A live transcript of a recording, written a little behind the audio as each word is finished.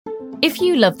If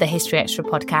you love the History Extra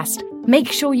podcast,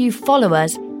 make sure you follow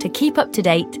us to keep up to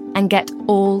date and get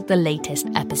all the latest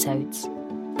episodes.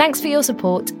 Thanks for your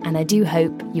support, and I do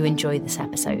hope you enjoy this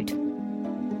episode.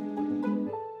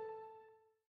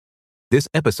 This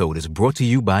episode is brought to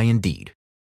you by Indeed.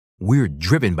 We're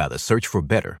driven by the search for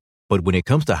better, but when it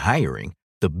comes to hiring,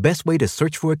 the best way to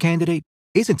search for a candidate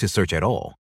isn't to search at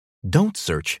all. Don't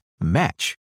search,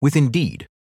 match with Indeed.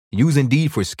 Use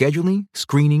Indeed for scheduling,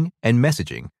 screening, and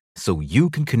messaging so you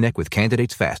can connect with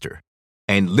candidates faster.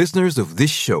 And listeners of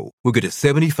this show will get a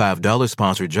 $75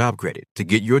 sponsored job credit to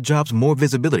get your jobs more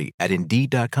visibility at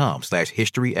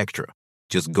Indeed.com/HistoryExtra.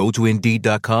 Just go to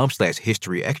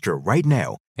Indeed.com/HistoryExtra right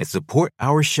now and support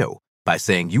our show by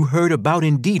saying you heard about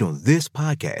Indeed on this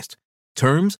podcast.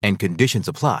 Terms and conditions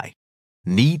apply.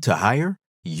 Need to hire?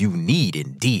 You need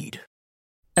Indeed.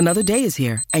 Another day is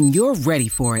here, and you're ready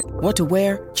for it. What to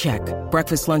wear? Check.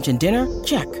 Breakfast, lunch, and dinner?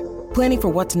 Check. Planning for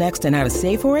what's next and how to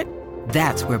save for it?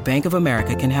 That's where Bank of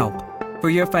America can help. For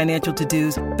your financial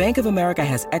to-dos, Bank of America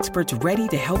has experts ready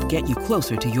to help get you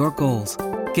closer to your goals.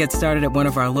 Get started at one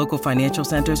of our local financial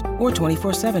centers or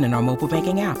 24/7 in our mobile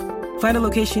banking app. Find a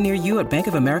location near you at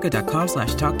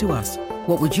bankofamerica.com/talktous.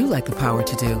 What would you like the power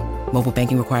to do? Mobile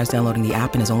banking requires downloading the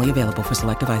app and is only available for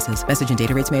select devices. Message and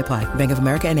data rates may apply. Bank of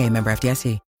America N.A., member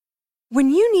FDIC. When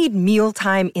you need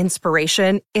mealtime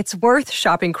inspiration, it's worth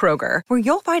shopping Kroger, where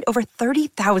you'll find over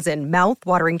 30,000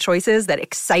 mouth-watering choices that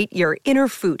excite your inner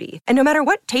foodie. And no matter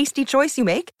what tasty choice you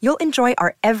make, you'll enjoy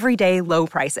our everyday low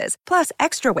prices, plus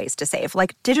extra ways to save,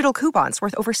 like digital coupons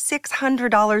worth over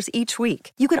 $600 each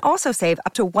week. You can also save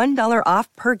up to $1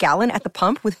 off per gallon at the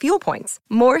pump with fuel points.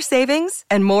 More savings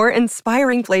and more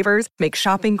inspiring flavors make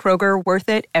shopping Kroger worth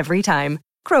it every time.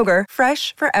 Kroger,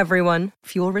 fresh for everyone.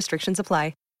 Fuel restrictions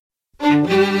apply.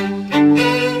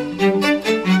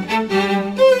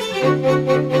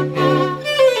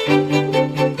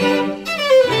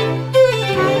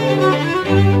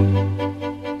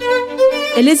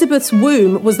 Elizabeth's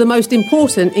womb was the most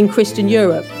important in Christian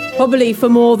Europe, probably for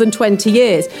more than 20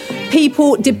 years.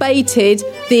 People debated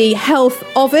the health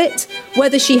of it,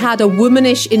 whether she had a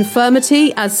womanish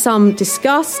infirmity, as some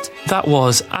discussed. That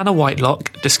was Anna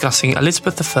Whitelock discussing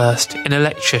Elizabeth I in a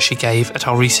lecture she gave at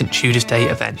our recent Tudors Day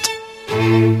event.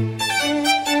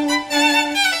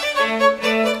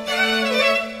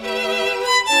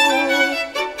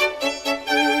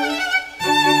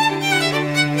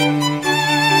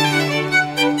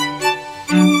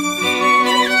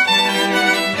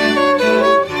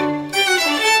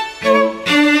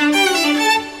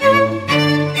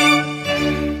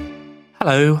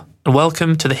 Hello, and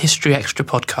welcome to the History Extra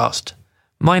podcast.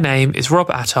 My name is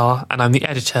Rob Attar, and I'm the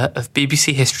editor of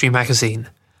BBC History Magazine,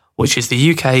 which is the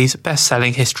UK's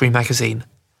best-selling history magazine.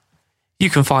 You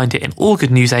can find it in all good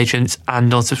newsagents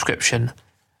and on subscription.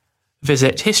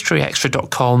 Visit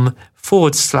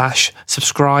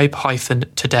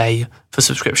historyextra.com/subscribe-today for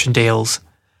subscription deals.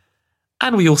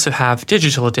 And we also have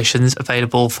digital editions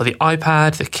available for the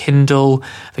iPad, the Kindle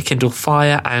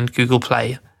Fire and Google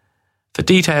Play. For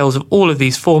details of all of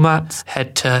these formats,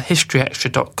 head to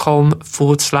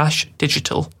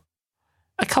historyextra.com/digital.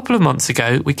 A couple of months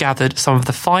ago, we gathered some of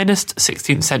the finest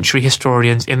 16th century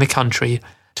historians in the country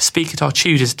to speak at our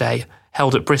Tudors Day,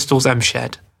 held at Bristol's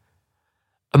Shed.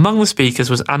 Among the speakers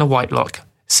was Anna Whitelock,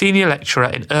 senior lecturer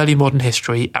in early modern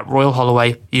history at Royal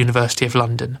Holloway, University of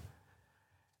London.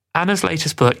 Anna's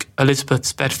latest book,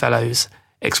 Elizabeth's Bedfellows,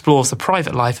 explores the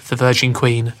private life of the Virgin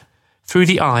Queen through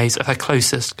the eyes of her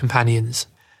closest companions.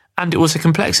 And it was the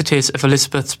complexities of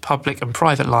Elizabeth's public and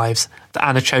private lives that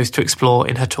Anna chose to explore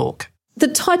in her talk. The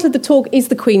title of the talk is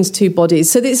The Queen's Two Bodies.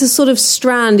 So it's a sort of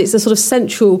strand, it's a sort of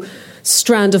central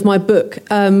strand of my book.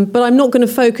 But I'm not going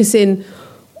to focus in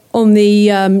on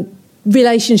the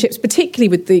relationships, particularly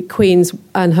with the Queens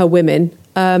and her women.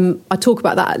 I talk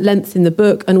about that at length in the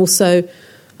book, and also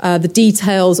the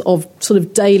details of sort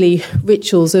of daily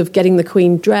rituals of getting the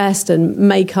Queen dressed and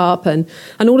makeup and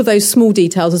all of those small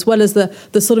details, as well as the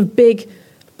sort of big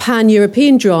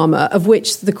pan-European drama of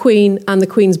which the Queen and the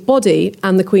Queen's body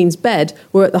and the Queen's bed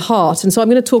were at the heart. And so I'm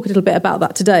going to talk a little bit about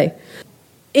that today.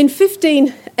 In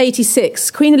 1586,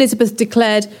 Queen Elizabeth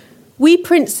declared, "We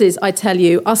princes, I tell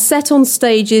you, are set on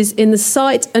stages in the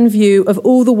sight and view of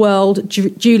all the world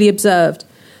duly observed.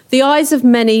 The eyes of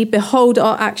many behold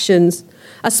our actions.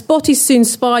 A spot is soon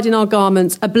spied in our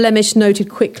garments, a blemish noted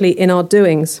quickly in our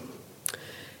doings."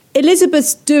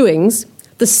 Elizabeth's doings,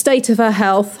 the state of her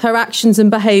health, her actions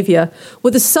and behaviour, were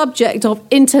the subject of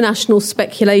international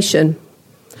speculation.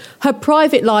 Her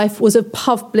private life was of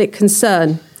public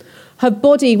concern. her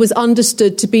body was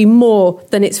understood to be more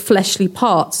than its fleshly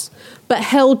parts, but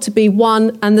held to be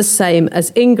one and the same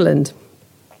as England.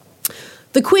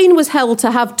 The Queen was held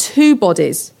to have two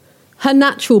bodies: her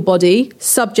natural body,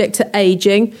 subject to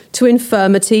ageing, to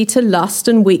infirmity, to lust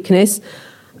and weakness,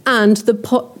 and the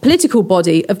political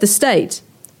body of the state,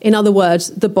 in other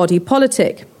words, the body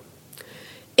politic.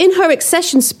 In her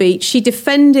accession speech, she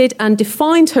defended and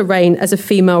defined her reign as a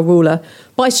female ruler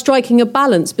by striking a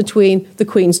balance between the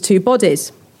Queen's two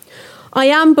bodies. I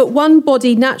am but one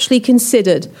body naturally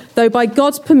considered, though by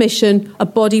God's permission a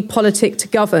body politic to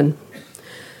govern.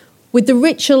 With the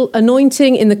ritual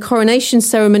anointing in the coronation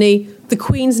ceremony, the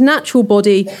Queen's natural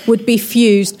body would be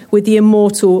fused with the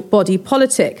immortal body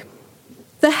politic.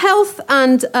 The health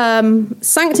and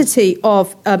sanctity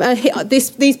of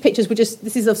these pictures were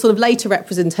this is a sort of later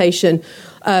representation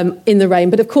in the reign.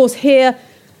 But of course here,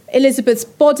 Elizabeth's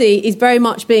body is very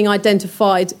much being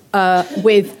identified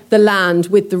with the land,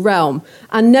 with the realm,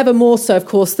 and never more so, of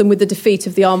course, than with the defeat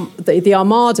of the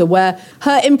Armada, where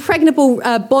her impregnable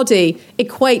body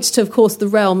equates to, of course, the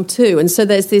realm too. And so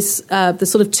there's this, the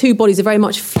sort of two bodies are very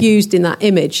much fused in that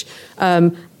image.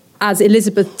 As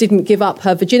Elizabeth didn't give up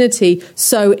her virginity,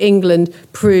 so England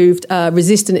proved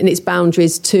resistant in its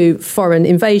boundaries to foreign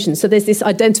invasion. So there's this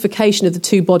identification of the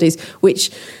two bodies,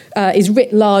 which is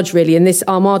writ large, really, in this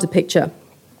Armada picture.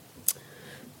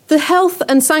 The health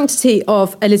and sanctity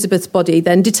of Elizabeth's body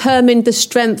then determined the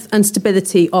strength and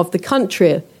stability of the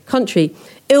country.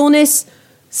 Illness,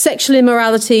 sexual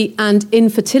immorality, and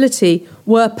infertility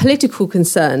were political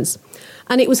concerns.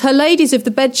 And it was her ladies of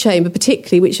the bedchamber,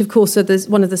 particularly, which, of course, are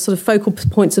one of the sort of focal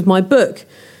points of my book,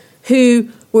 who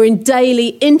were in daily,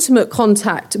 intimate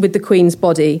contact with the Queen's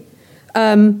body,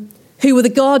 who were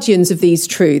the guardians of these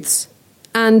truths,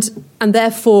 and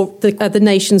therefore the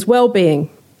nation's well-being.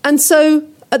 And so,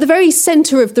 at the very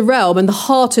centre of the realm and the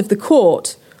heart of the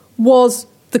court was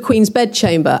the Queen's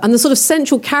bedchamber. And the sort of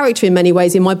central character, in many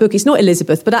ways, in my book is not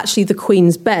Elizabeth, but actually the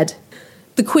Queen's bed.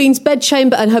 The Queen's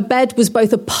bedchamber and her bed was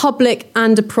both a public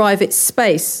and a private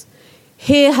space.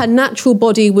 Here, her natural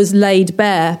body was laid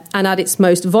bare and at its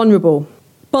most vulnerable.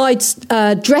 By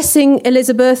dressing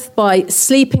Elizabeth, by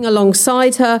sleeping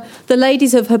alongside her, the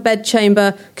ladies of her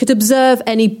bedchamber could observe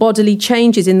any bodily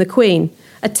changes in the Queen,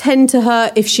 attend to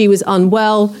her if she was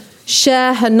unwell,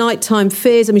 share her nighttime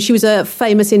fears. I mean, she was a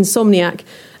famous insomniac.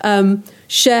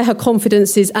 Share her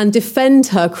confidences and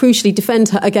crucially defend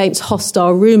her against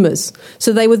hostile rumours.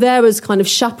 So they were there as kind of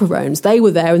chaperones. They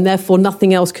were there and therefore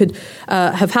nothing else could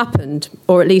have happened,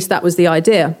 or at least that was the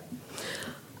idea.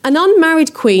 An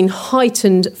unmarried queen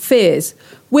heightened fears.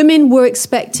 Women were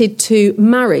expected to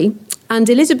marry, and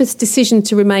Elizabeth's decision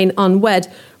to remain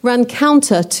unwed ran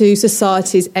counter to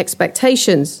society's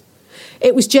expectations.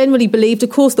 It was generally believed, of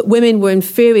course, that women were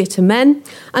inferior to men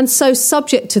and so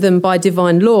subject to them by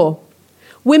divine law.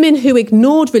 Women who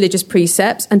ignored religious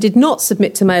precepts and did not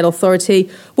submit to male authority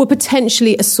were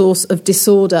potentially a source of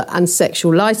disorder and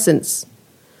sexual licence.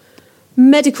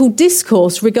 Medical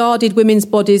discourse regarded women's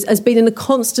bodies as being in a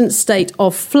constant state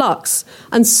of flux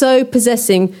and so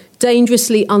possessing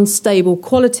dangerously unstable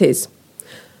qualities.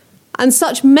 And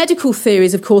such medical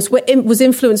theories, of course, was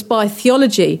influenced by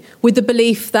theology, with the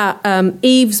belief that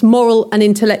Eve's moral and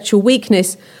intellectual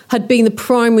weakness had been the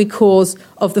primary cause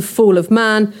of the fall of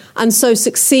man, and so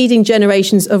succeeding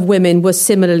generations of women were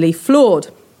similarly flawed.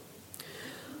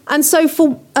 And so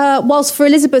whilst for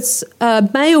Elizabeth's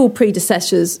male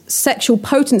predecessors, sexual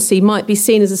potency might be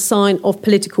seen as a sign of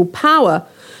political power,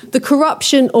 the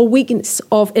corruption or weakness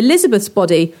of Elizabeth's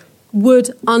body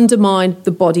would undermine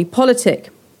the body politic.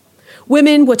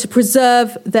 Women were to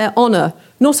preserve their honour,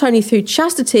 not only through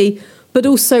chastity, but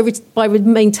also by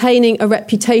maintaining a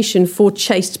reputation for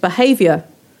chaste behaviour.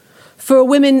 For a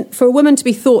woman to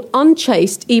be thought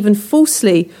unchaste, even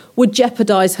falsely, would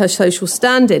jeopardise her social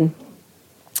standing.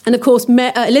 And of course,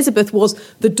 Elizabeth was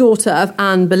the daughter of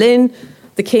Anne Boleyn,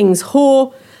 the king's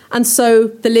whore, and so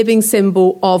the living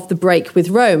symbol of the break with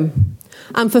Rome.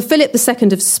 And for Philip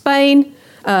II of Spain,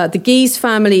 the Guise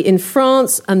family in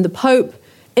France, and the Pope,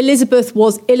 Elizabeth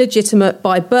was illegitimate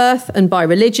by birth and by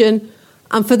religion,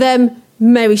 and for them,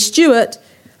 Mary Stuart,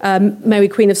 Mary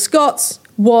Queen of Scots,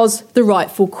 was the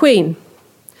rightful queen.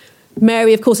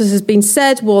 Mary, of course, as has been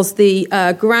said, was the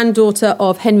granddaughter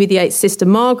of Henry VIII's sister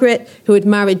Margaret, who had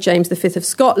married James V of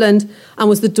Scotland, and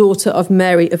was the daughter of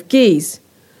Mary of Guise.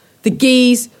 The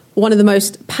Guise, one of the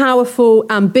most powerful,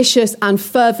 ambitious, and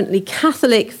fervently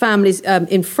Catholic families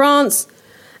in France,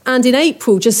 And in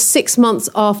April, just 6 months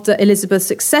after Elizabeth's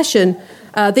succession,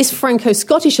 this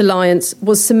Franco-Scottish alliance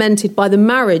was cemented by the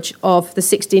marriage of the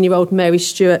 16-year-old Mary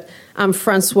Stuart and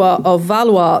Francois of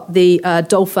Valois, the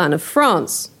Dauphin of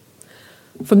France.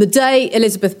 From the day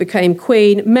Elizabeth became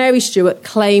queen, Mary Stuart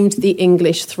claimed the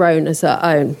English throne as her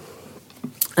own.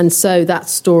 And so that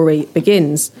story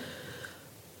begins.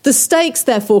 The stakes,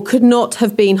 therefore, could not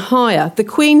have been higher. The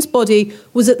Queen's body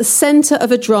was at the centre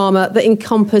of a drama that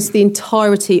encompassed the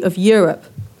entirety of Europe.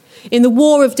 In the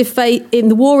war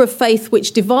of faith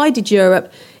which divided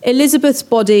Europe, Elizabeth's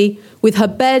body, with her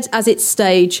bed as its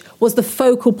stage, was the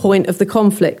focal point of the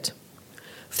conflict.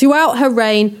 Throughout her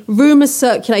reign, rumours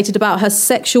circulated about her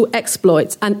sexual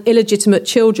exploits and illegitimate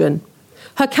children.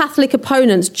 Her Catholic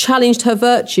opponents challenged her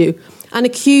virtue and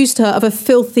accused her of a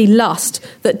filthy lust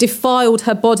that defiled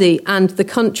her body and the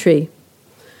country.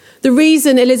 The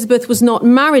reason Elizabeth was not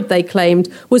married, they claimed,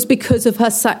 was because of her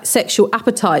sexual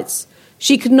appetites.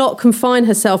 She could not confine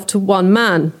herself to one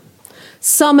man.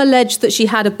 Some alleged that she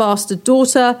had a bastard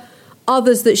daughter,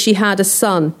 others that she had a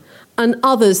son, and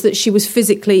others that she was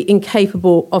physically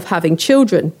incapable of having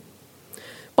children.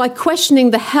 By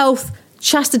questioning the health,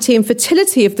 chastity and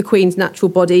fertility of the Queen's natural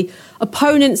body,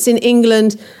 opponents in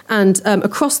England and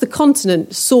across the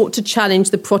continent sought to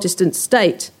challenge the Protestant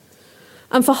state.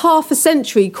 And for half a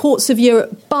century, courts of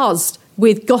Europe buzzed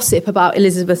with gossip about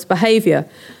Elizabeth's behaviour.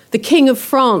 The King of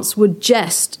France would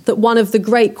jest that one of the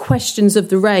great questions of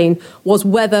the reign was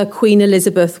whether Queen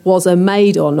Elizabeth was a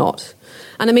maid or not.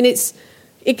 And I mean,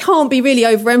 it can't be really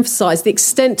overemphasised the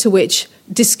extent to which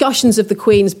discussions of the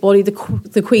Queen's body,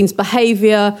 the Queen's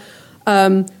behaviour,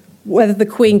 whether the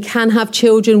Queen can have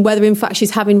children, whether in fact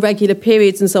she's having regular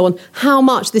periods and so on, how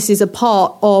much this is a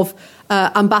part of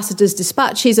ambassadors'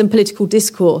 dispatches and political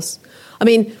discourse. I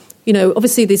mean, you know,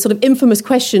 obviously the sort of infamous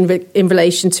question in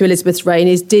relation to Elizabeth's reign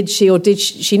is, did she or did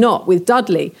she not with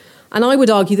Dudley? And I would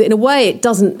argue that in a way it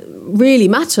doesn't really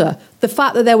matter. The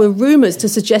fact that there were rumours to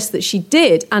suggest that she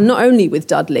did, and not only with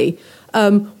Dudley,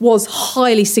 was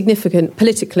highly significant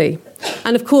politically.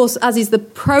 And of course, as is the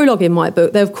prologue in my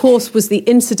book, there of course was the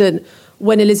incident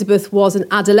when Elizabeth was an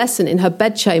adolescent in her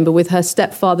bedchamber with her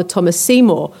stepfather Thomas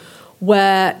Seymour,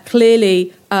 where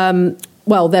clearly,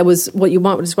 there was what you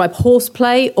might describe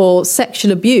horseplay or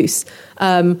sexual abuse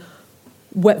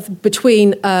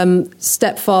between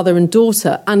stepfather and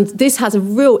daughter. And this has a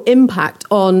real impact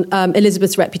on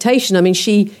Elizabeth's reputation. I mean,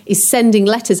 she is sending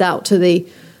letters out to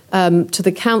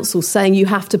the council saying you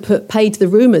have to pay to the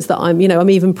rumours that I'm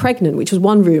even pregnant, which was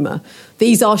one rumour.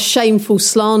 These are shameful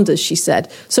slanders, she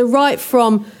said. So right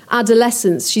from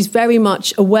adolescence, she's very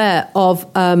much aware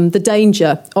of the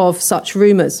danger of such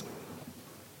rumours.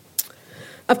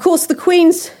 Of course, the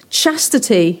Queen's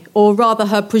chastity, or rather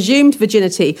her presumed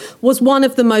virginity, was one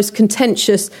of the most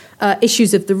contentious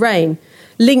issues of the reign,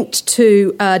 linked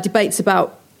to debates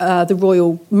about the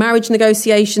royal marriage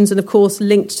negotiations and, of course,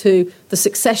 linked to the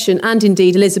succession and,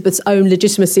 indeed, Elizabeth's own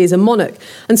legitimacy as a monarch.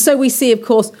 And so we see, of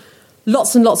course,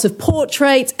 lots and lots of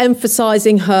portraits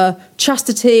emphasising her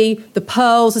chastity, the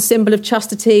pearls, a symbol of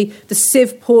chastity, the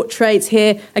sieve portraits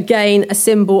here, again, a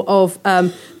symbol of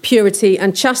purity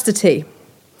and chastity.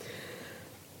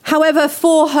 However,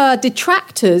 for her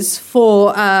detractors,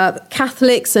 for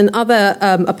Catholics and other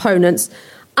opponents,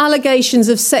 allegations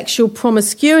of sexual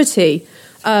promiscuity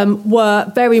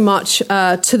were very much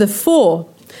to the fore.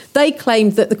 They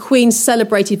claimed that the Queen's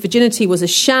celebrated virginity was a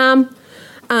sham,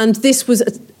 and this was,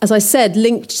 as I said,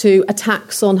 linked to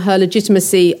attacks on her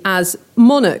legitimacy as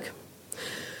monarch.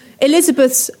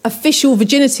 Elizabeth's official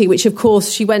virginity, which of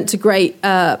course she went to great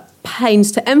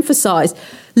pains to emphasise,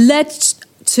 led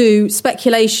to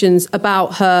speculations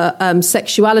about her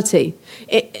sexuality.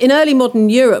 In early modern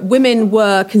Europe, women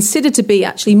were considered to be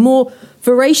actually more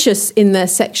voracious in their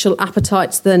sexual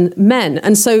appetites than men.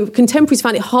 And so contemporaries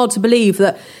found it hard to believe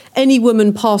that any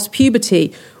woman past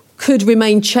puberty could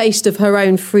remain chaste of her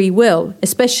own free will,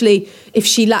 especially if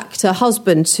she lacked a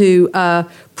husband to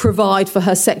provide for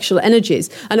her sexual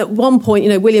energies. And at one point,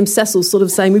 William Cecil's sort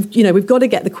of saying, we've got to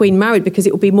get the Queen married because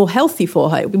it will be more healthy for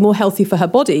her. It will be more healthy for her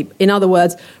body. In other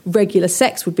words, regular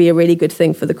sex would be a really good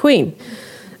thing for the Queen.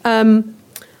 And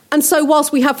so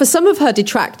whilst we have for some of her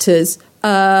detractors,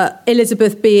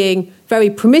 Elizabeth being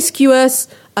very promiscuous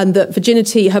and that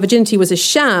her virginity was a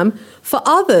sham, for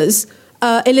others,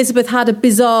 Elizabeth had a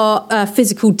bizarre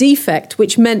physical defect,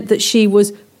 which meant that she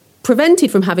was prevented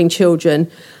from having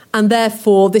children, and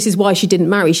therefore this is why she didn't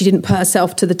marry. She didn't put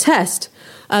herself to the test.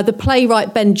 The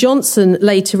playwright Ben Jonson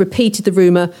later repeated the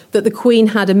rumour that the Queen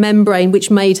had a membrane which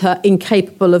made her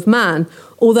incapable of man,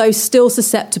 although still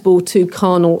susceptible to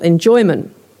carnal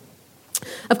enjoyment.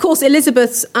 Of course,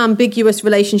 Elizabeth's ambiguous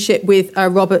relationship with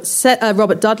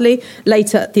Robert Dudley,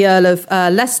 later the Earl of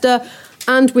Leicester,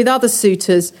 and with other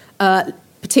suitors,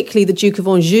 particularly the Duke of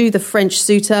Anjou, the French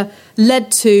suitor,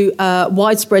 led to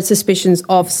widespread suspicions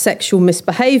of sexual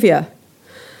misbehaviour.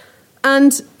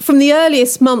 And from the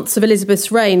earliest months of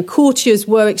Elizabeth's reign, courtiers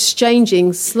were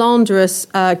exchanging slanderous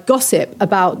gossip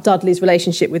about Dudley's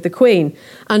relationship with the Queen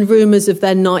and rumours of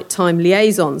their nighttime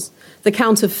liaisons. The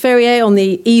Count of Ferrier, on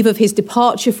the eve of his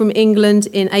departure from England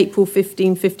in April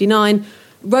 1559,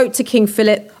 wrote to King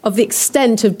Philip of the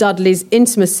extent of Dudley's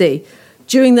intimacy.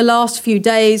 During the last few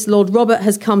days, Lord Robert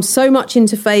has come so much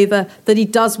into favour that he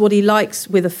does what he likes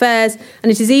with affairs,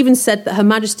 and it is even said that Her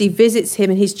Majesty visits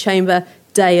him in his chamber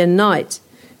day and night.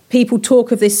 People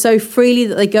talk of this so freely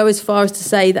that they go as far as to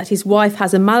say that his wife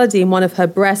has a malady in one of her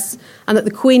breasts and that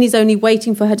the Queen is only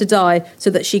waiting for her to die so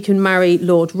that she can marry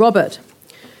Lord Robert.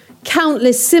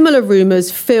 Countless similar rumours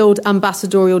filled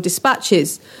ambassadorial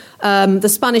dispatches. The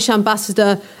Spanish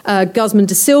ambassador Guzman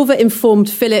de Silva informed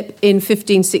Philip in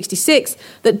 1566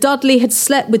 that Dudley had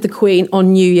slept with the Queen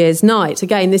on New Year's night.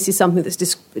 Again, this is something that's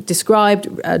described,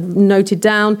 noted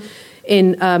down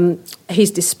in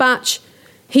his dispatch.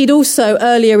 He'd also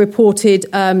earlier reported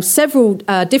several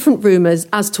different rumours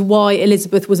as to why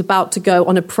Elizabeth was about to go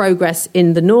on a progress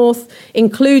in the north,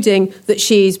 including that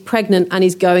she's pregnant and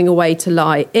is going away to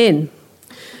lie in.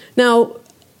 Now,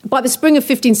 by the spring of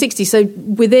 1560, so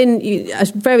within a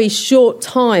very short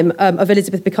time of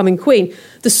Elizabeth becoming queen,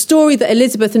 the story that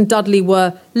Elizabeth and Dudley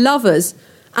were lovers,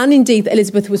 and indeed that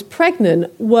Elizabeth was pregnant,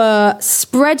 were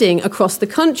spreading across the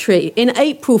country. In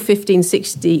April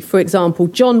 1560, for example,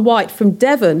 John White from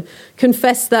Devon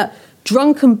confessed that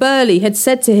drunken Burleigh had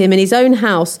said to him in his own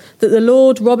house that the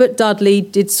Lord Robert Dudley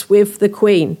did swive the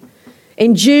Queen.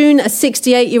 In June, a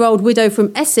 68-year-old widow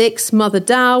from Essex, Mother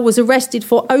Dow, was arrested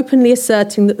for openly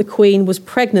asserting that the Queen was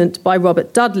pregnant by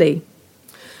Robert Dudley.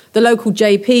 The local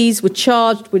JPs were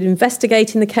charged with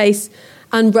investigating the case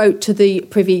and wrote to the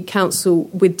Privy Council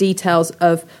with details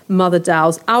of Mother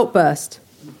Dow's outburst.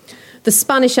 The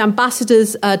Spanish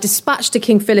ambassadors dispatched to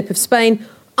King Philip of Spain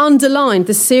underlined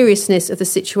the seriousness of the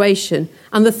situation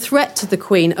and the threat to the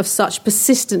Queen of such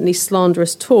persistently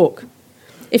slanderous talk.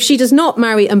 If she does not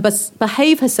marry and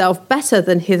behave herself better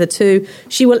than hitherto,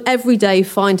 she will every day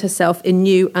find herself in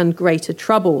new and greater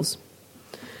troubles.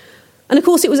 And of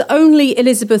course, it was only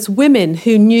Elizabeth's women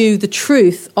who knew the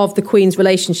truth of the Queen's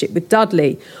relationship with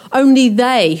Dudley, only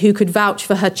they who could vouch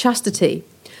for her chastity.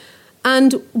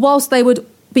 And whilst they would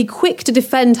be quick to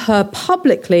defend her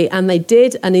publicly, and they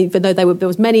did, and even though there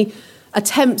was many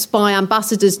attempts by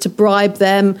ambassadors to bribe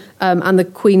them and the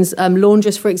Queen's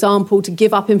laundress, for example, to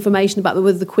give up information about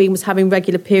whether the Queen was having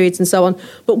regular periods and so on.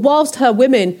 But whilst her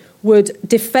women would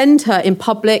defend her in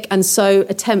public and so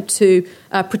attempt to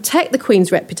protect the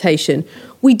Queen's reputation,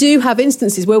 we do have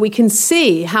instances where we can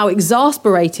see how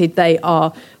exasperated they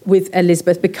are with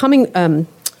Elizabeth,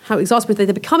 how exasperated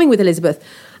they're becoming with Elizabeth,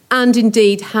 and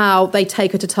indeed how they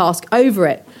take her to task over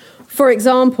it. For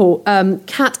example,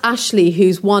 Kat Ashley,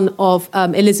 who's one of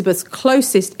Elizabeth's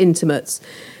closest intimates,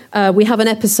 we have an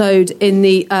episode in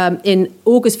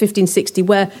August 1560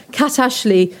 where Kat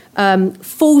Ashley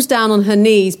falls down on her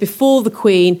knees before the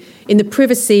Queen in the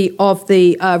privacy of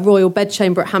the royal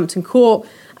bedchamber at Hampton Court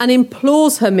and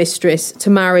implores her mistress to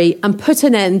marry and put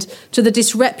an end to the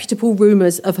disreputable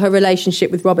rumours of her relationship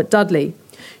with Robert Dudley.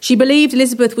 She believed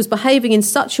Elizabeth was behaving in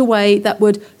such a way that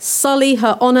would sully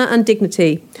her honour and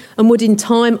dignity and would in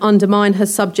time undermine her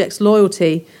subjects'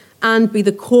 loyalty and be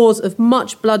the cause of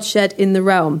much bloodshed in the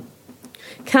realm.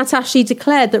 Kat Ashley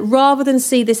declared that rather than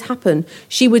see this happen,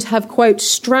 she would have, quote,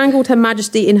 strangled Her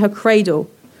Majesty in her cradle.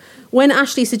 When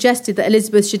Ashley suggested that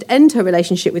Elizabeth should end her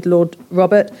relationship with Lord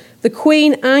Robert, the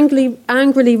Queen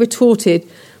angrily retorted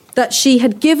that she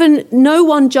had given no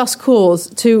one just cause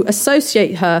to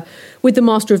associate her with the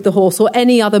Master of the Horse or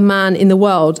any other man in the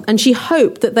world, and she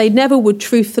hoped that they never would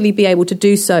truthfully be able to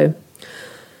do so.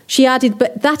 She added,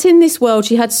 but that in this world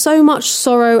she had so much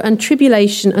sorrow and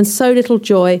tribulation and so little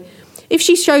joy. If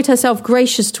she showed herself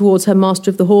gracious towards her Master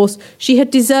of the Horse, she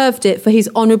had deserved it for his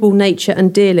honourable nature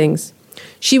and dealings.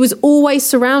 She was always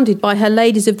surrounded by her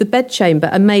ladies of the bedchamber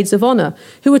and maids of honour,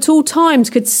 who at all times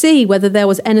could see whether there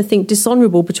was anything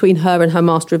dishonourable between her and her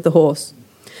Master of the Horse.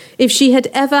 If she had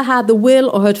ever had the will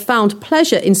or had found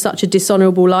pleasure in such a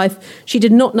dishonourable life, she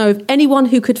did not know of anyone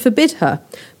who could forbid her,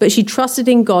 but she trusted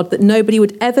in God that nobody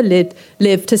would ever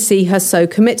live to see her so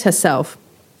commit herself.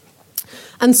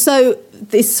 And so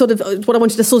this sort of, what I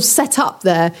wanted to sort of set up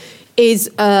there is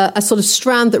a sort of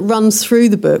strand that runs through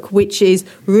the book, which is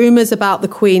rumours about the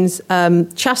Queen's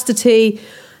chastity,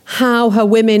 how her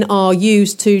women are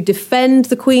used to defend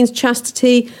the Queen's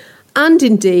chastity, and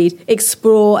indeed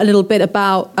explore a little bit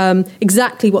about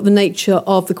exactly what the nature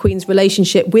of the Queen's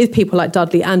relationship with people like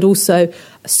Dudley and also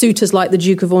suitors like the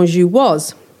Duke of Anjou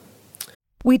was.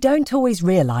 We don't always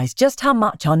realise just how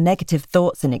much our negative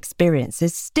thoughts and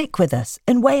experiences stick with us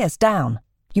and weigh us down.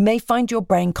 You may find your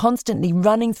brain constantly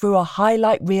running through a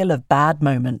highlight reel of bad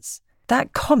moments.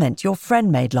 That comment your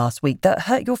friend made last week that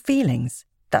hurt your feelings.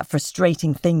 That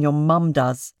frustrating thing your mum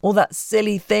does. Or that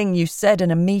silly thing you said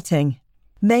in a meeting.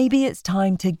 Maybe it's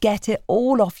time to get it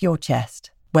all off your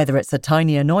chest. Whether it's a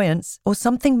tiny annoyance or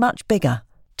something much bigger,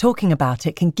 talking about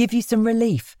it can give you some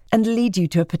relief and lead you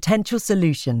to a potential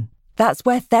solution. That's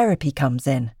where therapy comes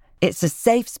in. It's a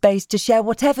safe space to share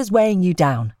whatever's weighing you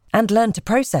down and learn to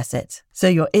process it, so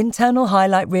your internal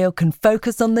highlight reel can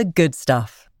focus on the good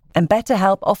stuff. And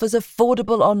BetterHelp offers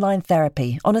affordable online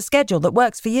therapy on a schedule that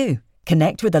works for you.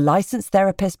 Connect with a licensed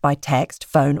therapist by text,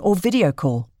 phone, or video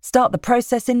call. Start the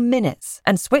process in minutes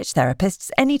and switch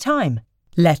therapists anytime.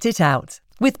 Let it out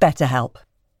with BetterHelp.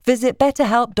 Visit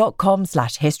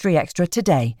betterhelp.com/historyextra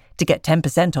today to get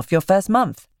 10% off your first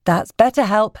month. That's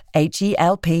BetterHelp,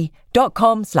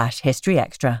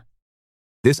 HELP.com/historyextra.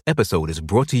 This episode is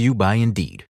brought to you by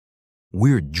Indeed.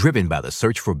 We're driven by the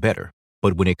search for better,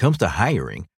 but when it comes to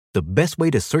hiring, the best way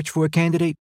to search for a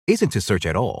candidate isn't to search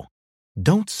at all.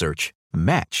 Don't search,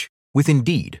 match with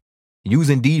Indeed. Use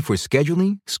Indeed for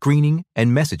scheduling, screening,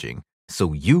 and messaging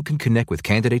so you can connect with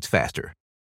candidates faster.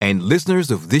 And listeners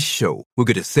of this show will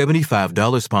get a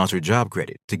 $75 sponsored job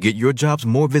credit to get your jobs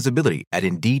more visibility at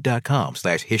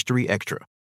Indeed.com/historyextra.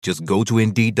 Just go to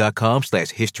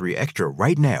Indeed.com/historyextra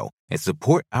right now and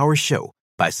support our show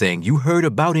by saying you heard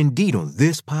about Indeed on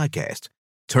this podcast.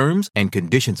 Terms and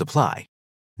conditions apply.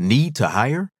 Need to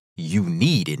hire? You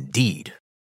need Indeed.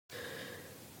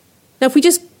 Now, if we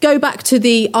just go back to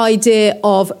the idea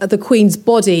of the Queen's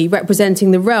body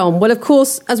representing the realm, well, of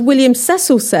course, as William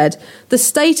Cecil said, the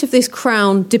state of this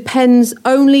crown depends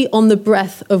only on the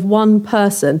breath of one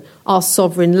person, our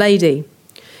sovereign lady.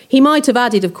 He might have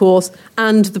added, of course,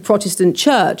 and the Protestant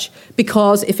Church,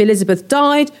 because if Elizabeth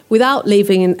died without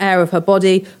leaving an heir of her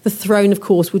body, the throne, of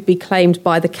course, would be claimed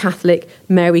by the Catholic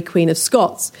Mary, Queen of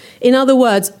Scots. In other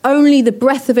words, only the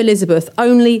breath of Elizabeth,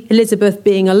 only Elizabeth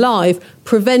being alive,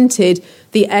 prevented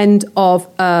the end of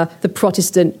the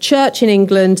Protestant Church in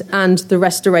England and the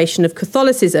restoration of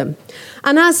Catholicism.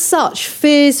 And as such,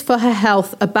 fears for her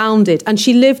health abounded, and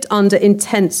she lived under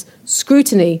intense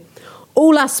scrutiny.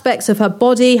 All aspects of her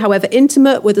body, however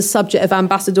intimate, were the subject of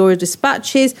ambassadorial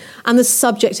dispatches and the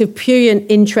subject of prurient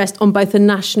interest on both a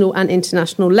national and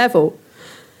international level.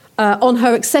 On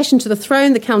her accession to the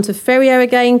throne, the Count of Ferrier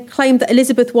again claimed that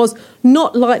Elizabeth was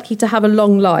not likely to have a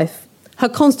long life. Her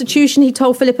constitution, he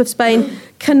told Philip of Spain,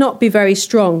 cannot be very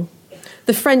strong.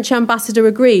 The French ambassador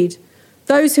agreed.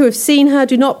 Those who have seen her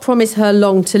do not promise her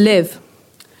long to live.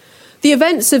 The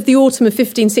events of the autumn of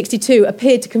 1562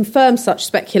 appeared to confirm such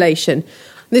speculation.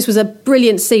 This was a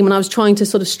brilliant scene when I was trying to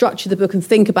sort of structure the book and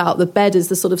think about the bed as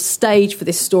the sort of stage for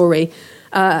this story.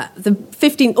 The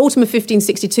autumn of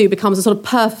 1562 becomes a sort of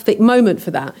perfect moment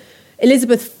for that.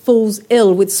 Elizabeth falls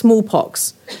ill with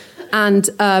smallpox, and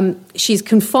she's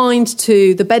confined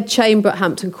to the bedchamber at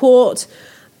Hampton Court,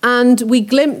 and we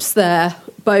glimpse there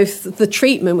both the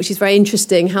treatment, which is very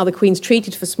interesting, how the Queen's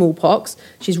treated for smallpox.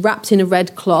 She's wrapped in a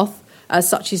red cloth.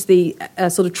 Such is the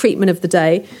sort of treatment of the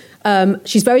day.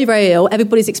 She's very, very ill.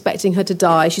 Everybody's expecting her to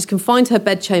die. She's confined to her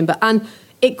bedchamber, and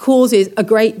it causes a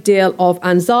great deal of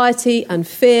anxiety and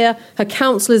fear. Her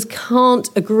counsellors can't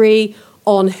agree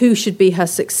on who should be her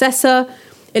successor.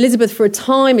 Elizabeth, for a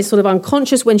time, is sort of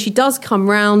unconscious. When she does come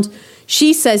round,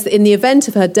 she says that in the event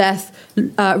of her death,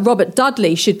 Robert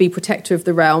Dudley should be protector of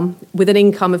the realm with an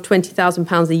income of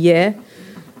 £20,000 a year.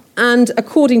 And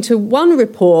according to one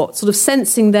report, sort of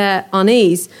sensing their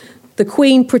unease, the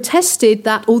Queen protested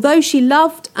that although she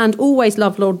loved and always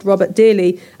loved Lord Robert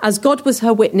dearly, as God was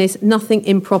her witness, nothing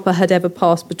improper had ever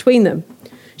passed between them.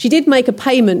 She did make a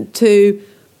payment to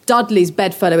Dudley's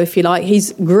bedfellow, if you like,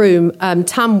 his groom,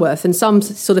 Tamworth, and some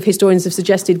sort of historians have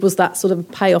suggested was that sort of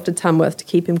payoff to Tamworth to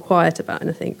keep him quiet about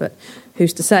anything, but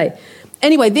who's to say?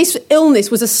 Anyway, this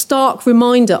illness was a stark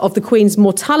reminder of the Queen's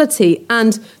mortality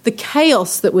and the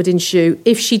chaos that would ensue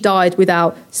if she died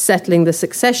without settling the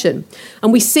succession.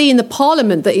 And we see in the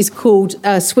Parliament that is called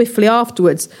swiftly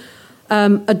afterwards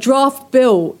a draft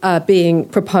bill being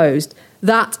proposed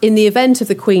that in the event of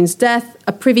the Queen's death,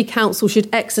 a Privy Council should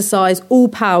exercise all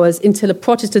powers until a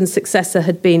Protestant successor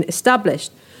had been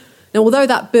established. Now, although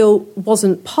that bill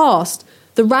wasn't passed,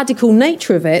 the radical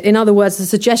nature of it, in other words, the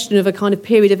suggestion of a kind of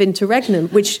period of interregnum,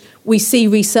 which we see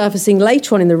resurfacing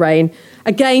later on in the reign,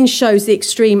 again shows the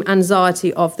extreme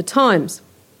anxiety of the times.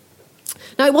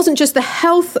 Now, it wasn't just the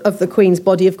health of the Queen's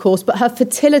body, of course, but her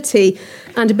fertility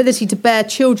and ability to bear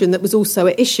children that was also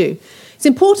at issue. It's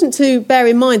important to bear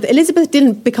in mind that Elizabeth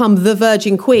didn't become the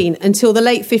Virgin Queen until the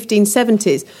late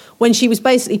 1570s, when she was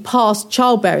basically past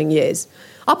childbearing years.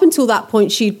 Up until that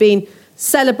point, she'd been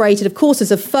celebrated, of course,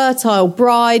 as a fertile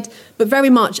bride, but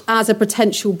very much as a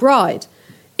potential bride.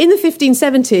 In the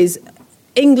 1570s,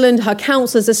 England, her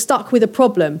councillors are stuck with a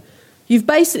problem. You've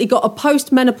basically got a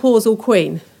post-menopausal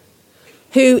queen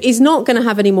who is not going to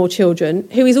have any more children,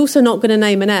 who is also not going to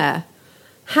name an heir.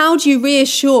 How do you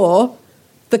reassure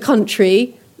the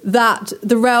country that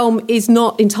the realm is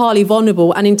not entirely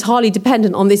vulnerable and entirely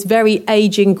dependent on this very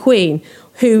ageing queen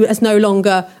who is no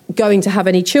longer going to have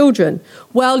any children?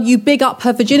 Well, you big up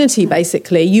her virginity,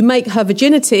 basically. You make her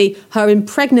virginity, her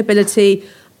impregnability,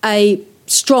 a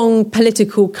strong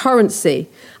political currency.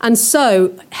 And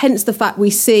so, hence the fact we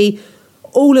see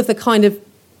all of the kind of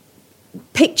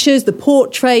pictures, the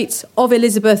portraits of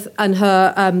Elizabeth and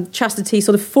her chastity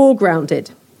sort of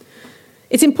foregrounded.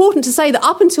 It's important to say that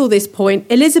up until this point,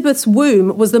 Elizabeth's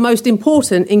womb was the most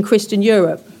important in Christian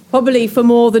Europe, probably for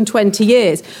more than 20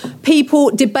 years.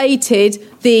 People debated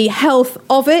the health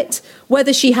of it,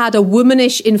 whether she had a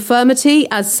womanish infirmity,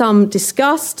 as some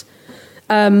discussed.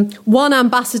 One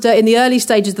ambassador in the early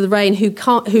stages of the reign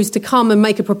who's to come and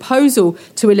make a proposal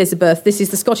to Elizabeth, this is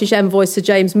the Scottish envoy Sir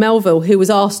James Melville, who was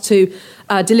asked to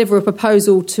deliver a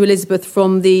proposal to Elizabeth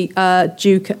from the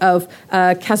Duke of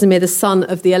Casimir, the son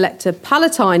of the Elector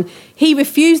Palatine. He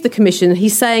refused the commission.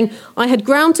 He's saying, "I had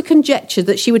ground to conjecture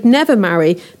that she would never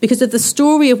marry because of the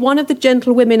story of one of the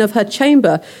gentlewomen of her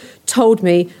chamber told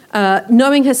me,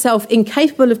 knowing herself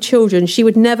incapable of children, she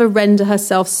would never render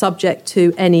herself subject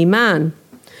to any man."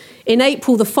 In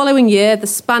April the following year, the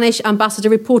Spanish ambassador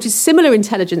reported similar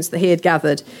intelligence that he had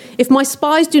gathered. "If my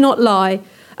spies do not lie,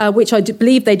 which I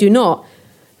believe they do not,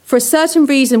 for a certain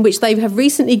reason which they have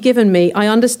recently given me, I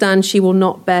understand she will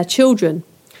not bear children."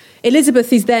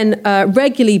 Elizabeth is then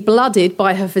regularly blooded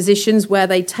by her physicians, where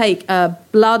they take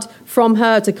blood from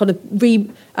her to kind of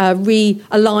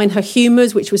realign her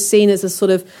humours, which was seen as a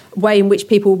sort of way in which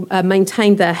people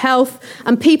maintained their health.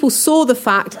 And people saw the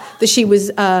fact that she was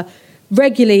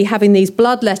regularly having these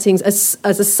bloodlettings as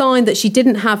a sign that she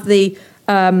didn't have the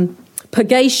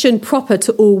purgation proper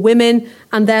to all women,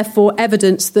 and therefore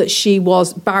evidence that she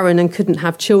was barren and couldn't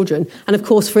have children. And of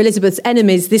course, for Elizabeth's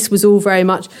enemies, this was all very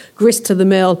much grist to the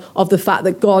mill of the fact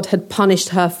that God had punished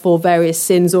her for various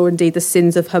sins, or indeed the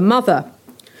sins of her mother.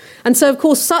 And so, of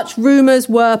course, such rumours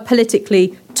were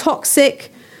politically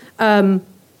toxic. And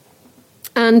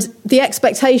the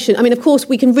expectation, I mean, of course,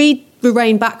 we can read the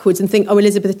reign backwards and think, oh,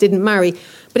 Elizabeth didn't marry.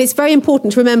 But it's very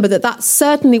important to remember that that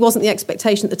certainly wasn't the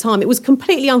expectation at the time. It was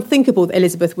completely unthinkable that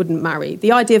Elizabeth wouldn't marry.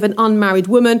 The idea of an unmarried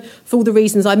woman, for all the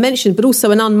reasons I mentioned, but also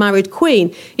an unmarried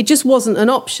queen, it just wasn't an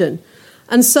option.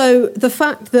 And so the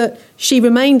fact that she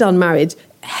remained unmarried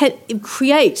it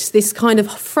creates this kind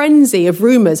of frenzy of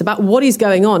rumours about what is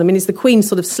going on. I mean, is the Queen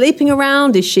sort of sleeping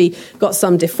around? Is she got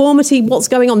some deformity? What's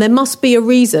going on? There must be a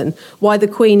reason why the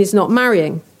Queen is not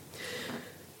marrying.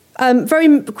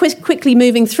 Very quickly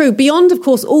moving through, beyond, of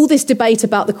course, all this debate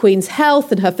about the Queen's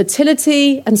health and her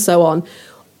fertility and so on,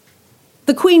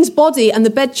 the Queen's body and the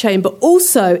bedchamber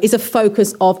also is a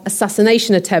focus of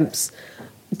assassination attempts.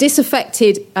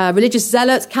 Disaffected religious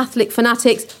zealots, Catholic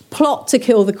fanatics, plot to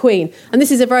kill the Queen. And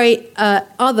this is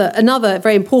another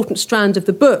very important strand of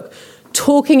the book,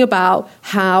 talking about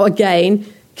how, again,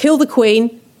 kill the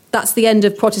Queen, that's the end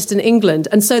of Protestant England.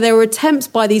 And so there were attempts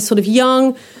by these sort of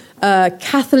young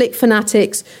Catholic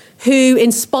fanatics who,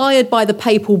 inspired by the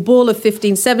papal bull of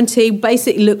 1570,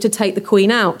 basically looked to take the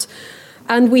Queen out.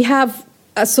 And we have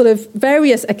a sort of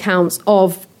various accounts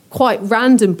of quite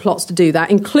random plots to do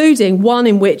that, including one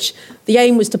in which the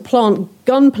aim was to plant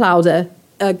gunpowder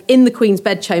in the Queen's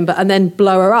bedchamber and then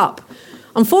blow her up.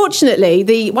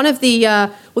 Unfortunately, one of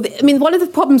the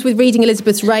problems with reading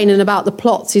Elizabeth's reign and about the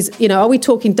plots is, are we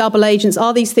talking double agents?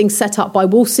 Are these things set up by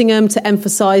Walsingham to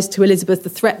emphasise to Elizabeth the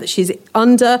threat that she's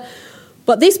under?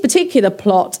 But this particular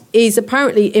plot is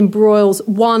apparently embroils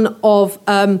one of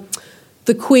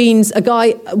the Queen's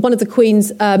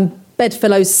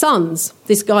bedfellow's sons,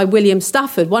 this guy William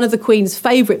Stafford. One of the Queen's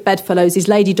favourite bedfellows is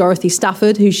Lady Dorothy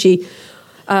Stafford, who she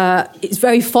is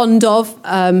very fond of,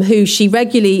 who she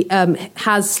regularly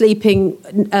has sleeping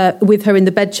with her in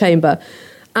the bedchamber.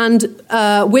 And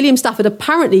William Stafford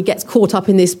apparently gets caught up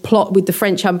in this plot with the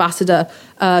French ambassador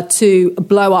to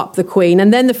blow up the Queen.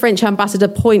 And then the French ambassador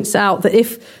points out that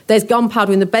if there's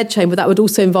gunpowder in the bedchamber, that would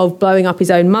also involve blowing up his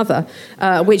own mother,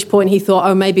 at which point he thought,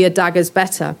 oh, maybe a dagger's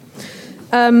better.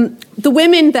 The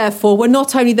women, therefore, were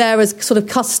not only there as sort of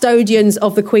custodians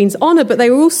of the Queen's honour, but they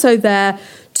were also there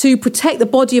to protect the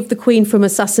body of the Queen from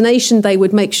assassination. They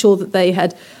would make sure that they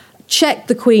had checked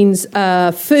the Queen's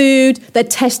food, they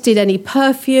tested any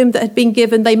perfume that had been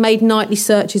given, they made nightly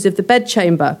searches of the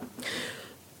bedchamber.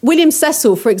 William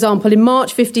Cecil, for example, in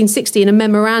March 1560, in a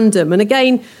memorandum, and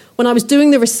again, when I was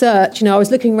doing the research, I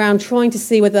was looking around trying to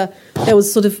see whether there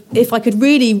was if I could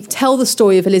really tell the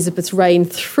story of Elizabeth's reign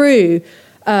through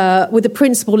with the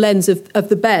principal lens of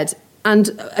the bed. And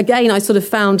again, I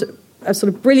found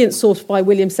a brilliant source by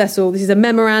William Cecil. This is a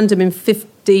memorandum in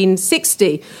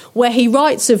 1560, where he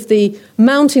writes of the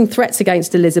mounting threats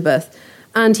against Elizabeth.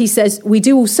 And he says, "We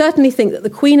do all certainly think that the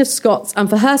Queen of Scots, and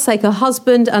for her sake her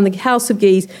husband and the House of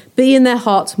Guise, be in their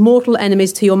hearts mortal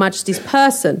enemies to your Majesty's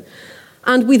person."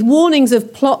 And with warnings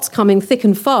of plots coming thick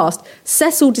and fast,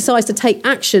 Cecil decides to take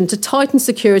action to tighten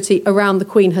security around the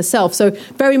Queen herself. So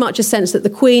very much a sense that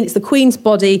it's the Queen's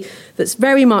body that's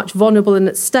very much vulnerable and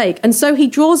at stake. And so he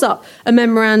draws up a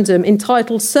memorandum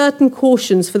entitled Certain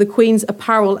Cautions for the Queen's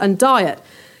Apparel and Diet.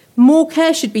 More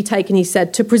care should be taken, he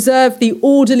said, to preserve the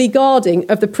orderly guarding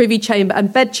of the privy chamber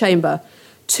and bedchamber.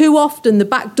 Too often the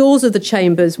back doors of the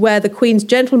chambers where the Queen's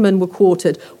gentlemen were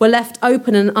quartered were left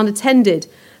open and unattended.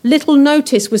 Little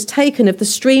notice was taken of the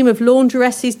stream of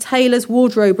laundresses, tailors,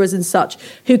 wardrobers and such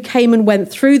who came and went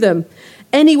through them.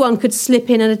 Anyone could slip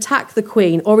in and attack the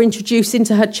Queen or introduce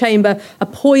into her chamber a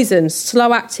poison,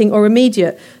 slow-acting or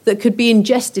immediate, that could be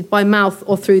ingested by mouth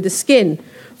or through the skin.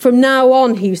 From now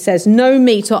on, he says, no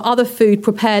meat or other food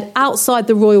prepared outside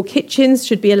the royal kitchens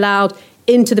should be allowed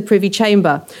into the Privy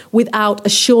Chamber without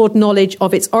assured knowledge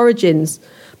of its origins.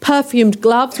 Perfumed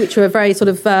gloves, which are a very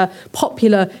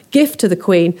popular gift to the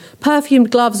Queen,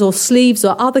 perfumed gloves or sleeves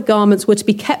or other garments were to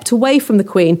be kept away from the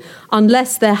Queen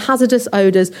unless their hazardous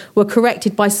odours were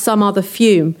corrected by some other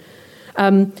fume.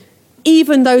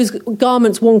 Even those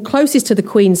garments worn closest to the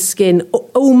Queen's skin,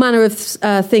 all manner of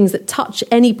things that touch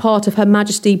any part of Her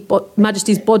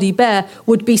Majesty's body bare,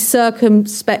 would be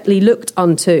circumspectly looked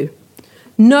unto.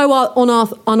 No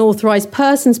unauthorised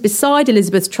persons beside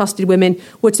Elizabeth's trusted women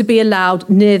were to be allowed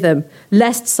near them,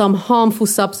 lest some harmful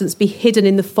substance be hidden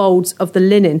in the folds of the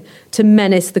linen to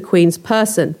menace the Queen's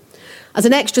person. As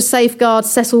an extra safeguard,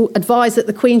 Cecil advised that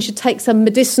the Queen should take some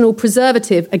medicinal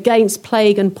preservative against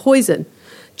plague and poison,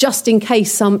 just in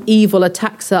case some evil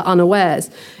attacks her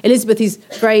unawares. Elizabeth is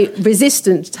very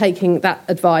resistant to taking that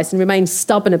advice and remains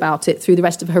stubborn about it through the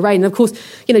rest of her reign. And of course,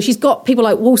 she's got people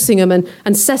like Walsingham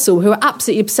and Cecil who are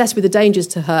absolutely obsessed with the dangers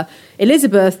to her.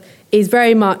 Elizabeth is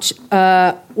very much,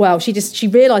 she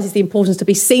realises the importance to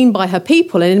be seen by her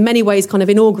people, and in many ways kind of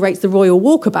inaugurates the royal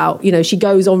walkabout. She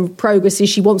goes on progresses,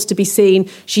 she wants to be seen,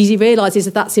 she realises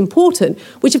that that's important,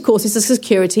 which of course is a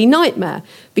security nightmare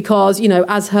because,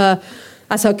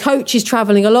 as her coach is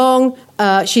travelling along,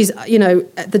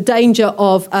 the danger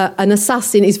of an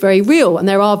assassin is very real, and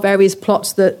there are various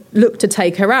plots that look to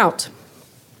take her out.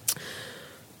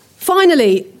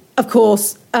 Finally, of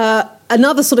course,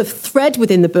 another thread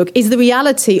within the book is the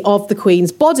reality of the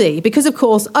Queen's body, because, of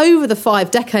course, over the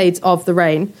 5 decades of the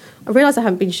reign, I realise I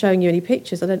haven't been showing you any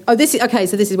pictures. This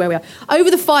is where we are. Over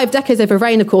the 5 decades of her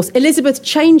reign, of course, Elizabeth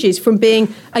changes from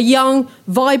being a young,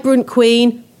 vibrant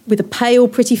queen with a pale,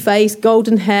 pretty face,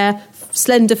 golden hair,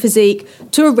 slender physique,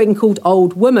 to a wrinkled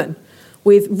old woman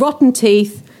with rotten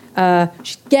teeth,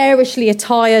 garishly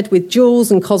attired with jewels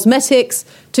and cosmetics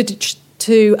to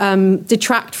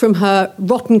detract from her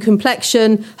rotten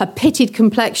complexion, her pitted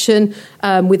complexion,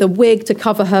 with a wig to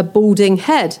cover her balding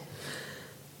head.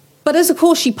 But as, of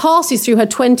course, she passes through her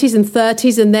 20s and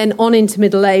 30s and then on into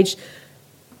middle age,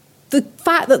 the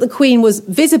fact that the Queen was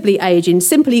visibly ageing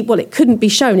it couldn't be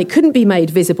shown. It couldn't be made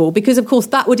visible because, of course,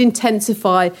 that would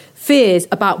intensify fears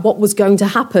about what was going to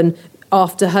happen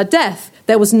after her death.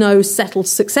 There was no settled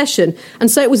succession.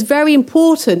 And so it was very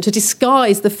important to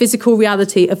disguise the physical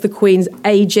reality of the Queen's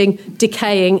ageing,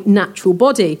 decaying natural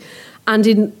body. And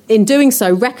in doing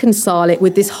so, reconcile it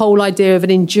with this whole idea of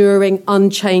an enduring,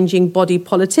 unchanging body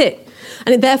politic.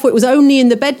 And therefore, it was only in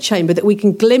the bedchamber that we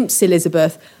can glimpse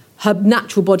Elizabeth, her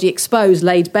natural body exposed,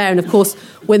 laid bare. And of course,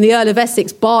 when the Earl of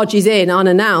Essex barges in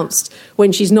unannounced,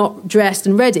 when she's not dressed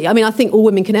and ready, I think all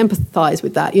women can empathise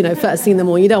with that. First thing in the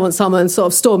morning, you don't want someone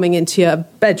storming into your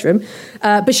bedroom.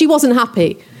 But she wasn't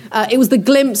happy. It was the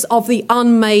glimpse of the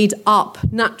unmade up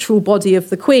natural body of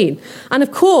the Queen. And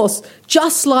of course,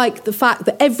 just like the fact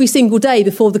that every single day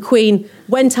before the Queen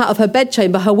went out of her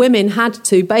bedchamber, her women had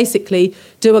to basically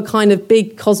do a kind of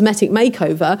big cosmetic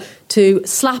makeover to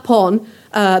slap on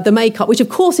the makeup, which of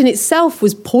course in itself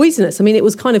was poisonous. I mean, it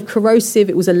was kind of corrosive,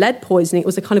 it was a lead poisoning, it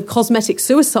was a kind of cosmetic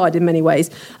suicide in many ways.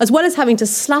 As well as having to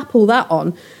slap all that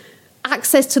on,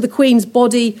 access to the Queen's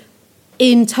body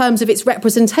in terms of its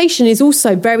representation is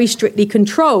also very strictly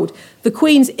controlled. The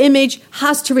Queen's image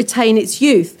has to retain its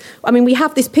youth. I mean, we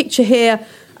have this picture here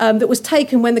that was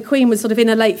taken when the Queen was sort of in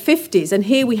her late 50s. And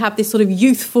here we have this sort of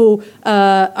youthful,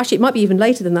 actually it might be even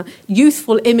later than that,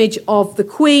 youthful image of the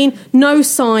Queen, no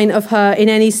sign of her in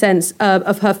any sense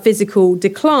of her physical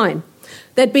decline.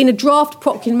 There'd been a draft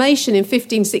proclamation in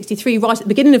 1563, right at the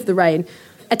beginning of the reign,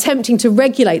 attempting to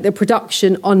regulate the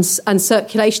production and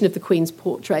circulation of the Queen's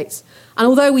portraits. And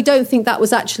although we don't think that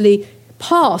was actually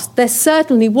passed, there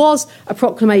certainly was a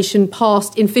proclamation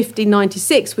passed in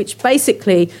 1596, which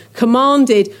basically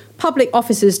commanded public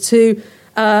officers to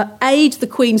aid the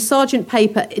Queen's sergeant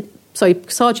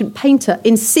painter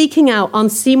in seeking out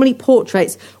unseemly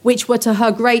portraits which were to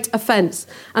her great offence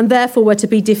and therefore were to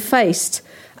be defaced,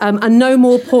 and no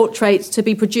more portraits to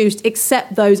be produced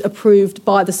except those approved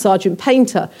by the sergeant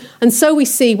painter. And so we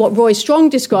see what Roy Strong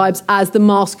describes as the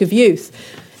mask of youth.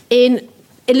 In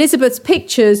Elizabeth's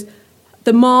pictures,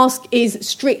 the mask is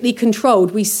strictly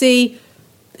controlled. We see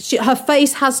her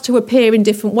face has to appear in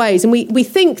different ways. And we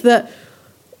think that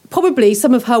probably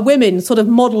some of her women sort of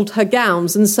modelled her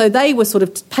gowns, and so they were sort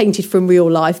of painted from real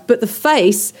life. But the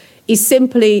face is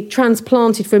simply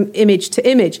transplanted from image to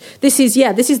image. This is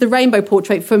the rainbow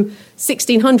portrait from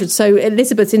 1600. So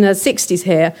Elizabeth in her 60s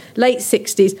here, late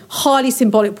 60s, highly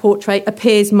symbolic portrait,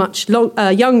 appears much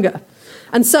younger.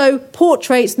 And so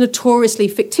portraits notoriously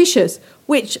fictitious,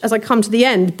 which, as I come to the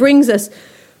end, brings us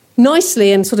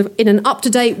nicely and sort of in an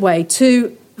up-to-date way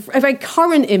to a very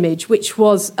current image, which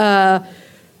was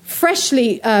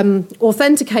freshly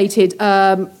authenticated,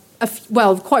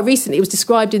 quite recently. It was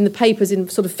described in the papers in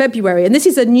sort of February. And this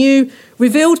is a new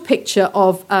revealed picture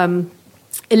of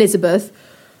Elizabeth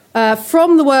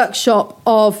from the workshop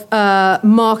of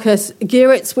Marcus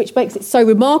Gieritz, which makes it so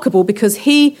remarkable because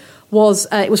it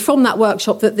was from that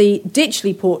workshop that the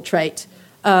Ditchley portrait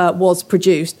was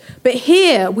produced. But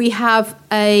here we have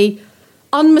a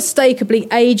unmistakably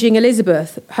ageing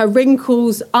Elizabeth, her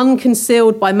wrinkles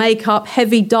unconcealed by makeup,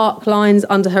 heavy dark lines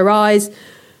under her eyes,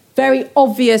 very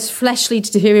obvious fleshly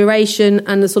deterioration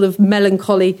and a sort of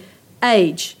melancholy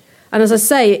age. And as I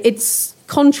say, it's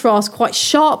contrasts quite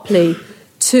sharply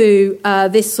to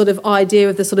this sort of idea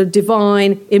of the sort of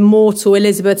divine, immortal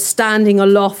Elizabeth standing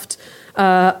aloft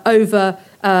over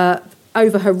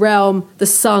her realm, the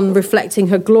sun reflecting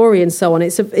her glory and so on.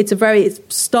 It's a very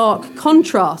stark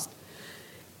contrast.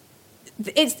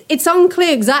 It's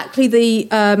unclear exactly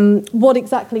what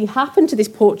exactly happened to this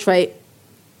portrait,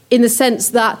 in the sense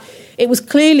that it was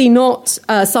clearly not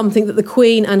something that the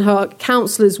Queen and her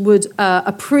counsellors would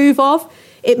approve of.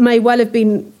 It may well have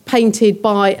been painted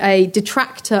by a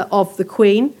detractor of the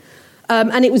Queen,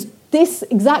 and it was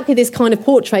exactly this kind of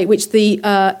portrait which the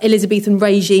Elizabethan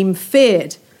regime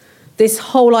feared. This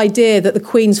whole idea that the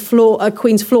Queen's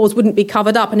flaws wouldn't be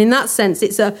covered up, and in that sense,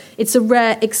 it's a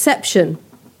rare exception.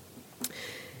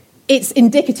 It's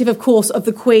indicative, of course, of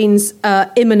the Queen's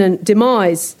imminent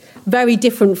demise, very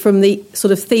different from the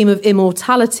sort of theme of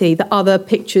immortality that other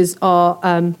pictures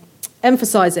are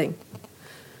emphasising.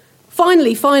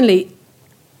 Finally,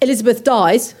 Elizabeth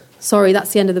dies. Sorry,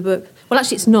 that's the end of the book. Well,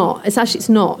 actually, it's not. It's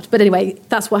not. But anyway,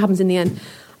 that's what happens in the end.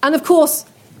 And of course,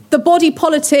 the body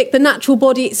politic, the natural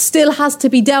body, still has to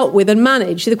be dealt with and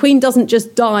managed. The Queen doesn't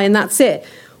just die and that's it.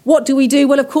 What do we do?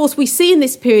 Well, of course, we see in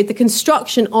this period the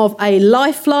construction of a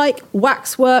lifelike,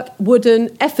 waxwork,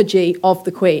 wooden effigy of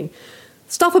the Queen.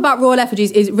 Stuff about royal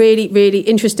effigies is really, really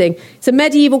interesting. It's a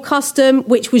medieval custom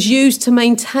which was used to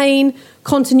maintain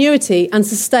continuity and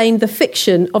sustain the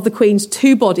fiction of the Queen's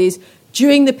two bodies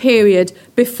during the period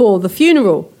before the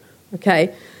funeral.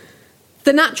 Okay,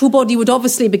 the natural body would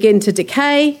obviously begin to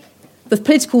decay. The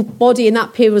political body in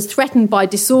that period was threatened by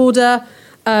disorder.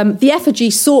 The effigy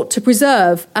sought to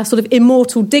preserve a sort of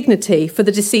immortal dignity for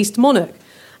the deceased monarch.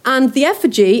 And the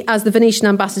effigy, as the Venetian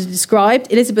ambassador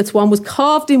described, Elizabeth's one, was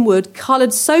carved in wood,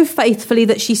 coloured so faithfully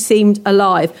that she seemed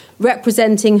alive,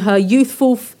 representing her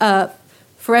youthful,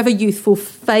 forever youthful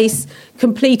face,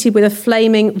 completed with a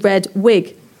flaming red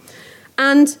wig.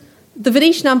 And the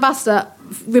Venetian ambassador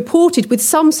reported with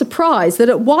some surprise that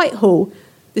at Whitehall,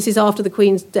 This is after the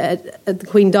Queen's dead. The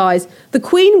Queen dies.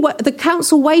 The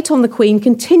council wait on the Queen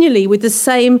continually with the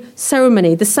same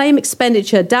ceremony, the same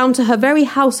expenditure, down to her very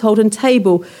household and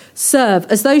table serve,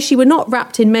 as though she were not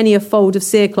wrapped in many a fold of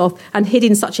cerecloth and hid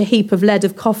in such a heap of lead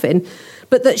of coffin,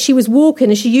 but that she was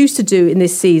walking, as she used to do in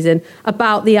this season,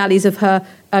 about the alleys of her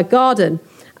garden.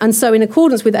 And so, in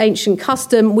accordance with ancient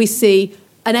custom, we see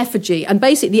an effigy, and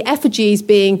basically the effigy is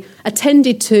being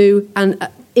attended to and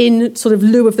in sort of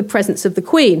lieu of the presence of the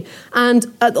Queen. And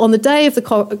on the day of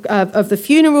the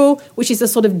funeral, which is a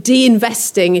sort of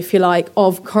de-investing, if you like,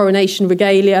 of coronation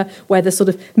regalia, where the sort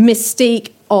of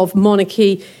mystique of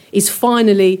monarchy is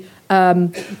finally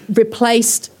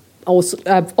replaced, or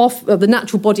off the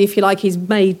natural body, if you like, is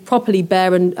made properly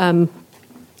bare and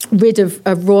rid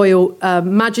of royal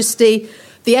majesty.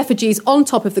 The effigy is on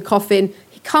top of the coffin.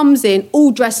 He comes in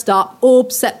all dressed up,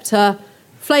 orb, sceptre,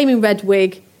 flaming red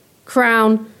wig,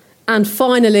 crown, and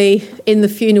finally, in the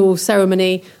funeral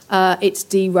ceremony, it's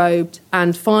derobed,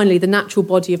 and finally the natural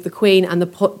body of the Queen and the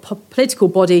political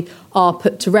body are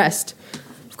put to rest.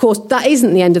 Of course, that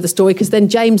isn't the end of the story, because then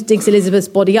James digs Elizabeth's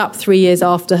body up 3 years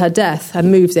after her death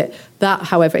and moves it. That,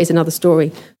 however, is another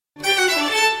story.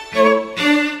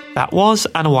 That was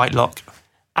Anna Whitelock.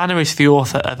 Anna is the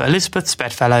author of Elizabeth's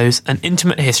Bedfellows, An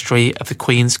Intimate History of the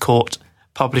Queen's Court,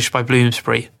 published by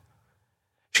Bloomsbury.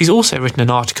 She's also written an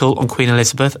article on Queen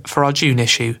Elizabeth for our June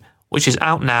issue, which is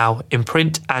out now in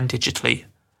print and digitally.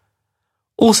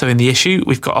 Also in the issue,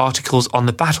 we've got articles on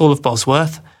the Battle of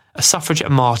Bosworth, a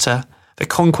suffragette martyr, the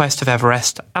conquest of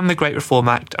Everest, and the Great Reform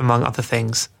Act, among other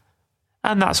things.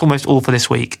 And that's almost all for this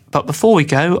week. But before we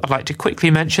go, I'd like to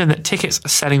quickly mention that tickets are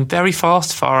selling very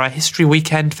fast for our History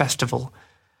Weekend Festival,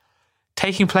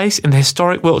 taking place in the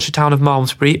historic Wiltshire town of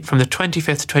Malmesbury from the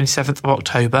 25th to 27th of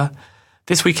October.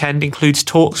 This weekend includes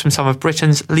talks from some of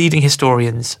Britain's leading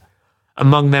historians,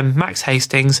 among them Max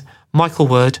Hastings, Michael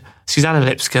Wood, Susanna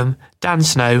Lipscomb, Dan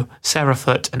Snow, Sarah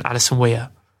Foote and Alison Weir.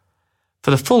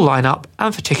 For the full lineup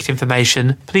and for ticket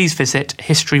information, please visit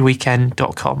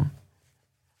historyweekend.com.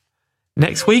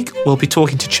 Next week, we'll be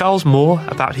talking to Charles Moore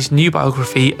about his new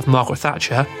biography of Margaret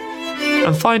Thatcher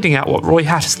and finding out what Roy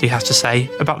Hattersley has to say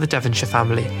about the Devonshire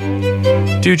family.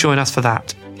 Do join us for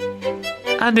that.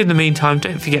 And in the meantime,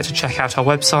 don't forget to check out our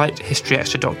website,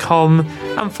 historyextra.com,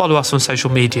 and follow us on social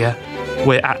media.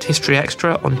 We're at History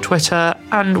Extra on Twitter,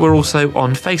 and we're also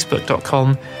on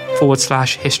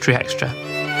facebook.com/History Extra.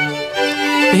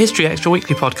 The History Extra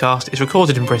weekly podcast is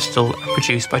recorded in Bristol and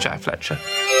produced by Jack Fletcher.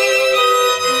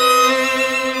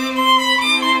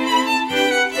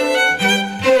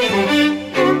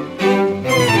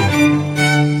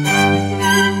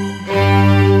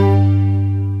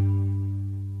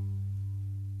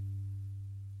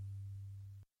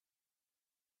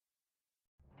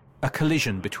 A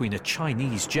collision between a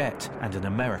Chinese jet and an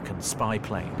American spy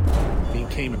plane. He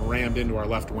came and rammed into our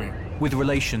left wing. With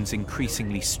relations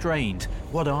increasingly strained,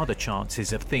 what are the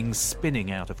chances of things spinning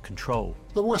out of control?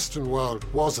 The Western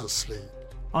world was asleep.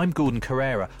 I'm Gordon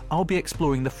Carrera. I'll be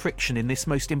exploring the friction in this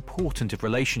most important of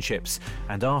relationships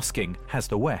and asking, has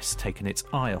the West taken its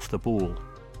eye off the ball?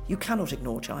 You cannot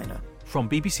ignore China. From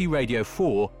BBC Radio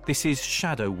 4, this is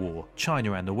Shadow War,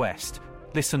 China and the West.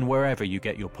 Listen wherever you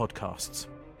get your podcasts.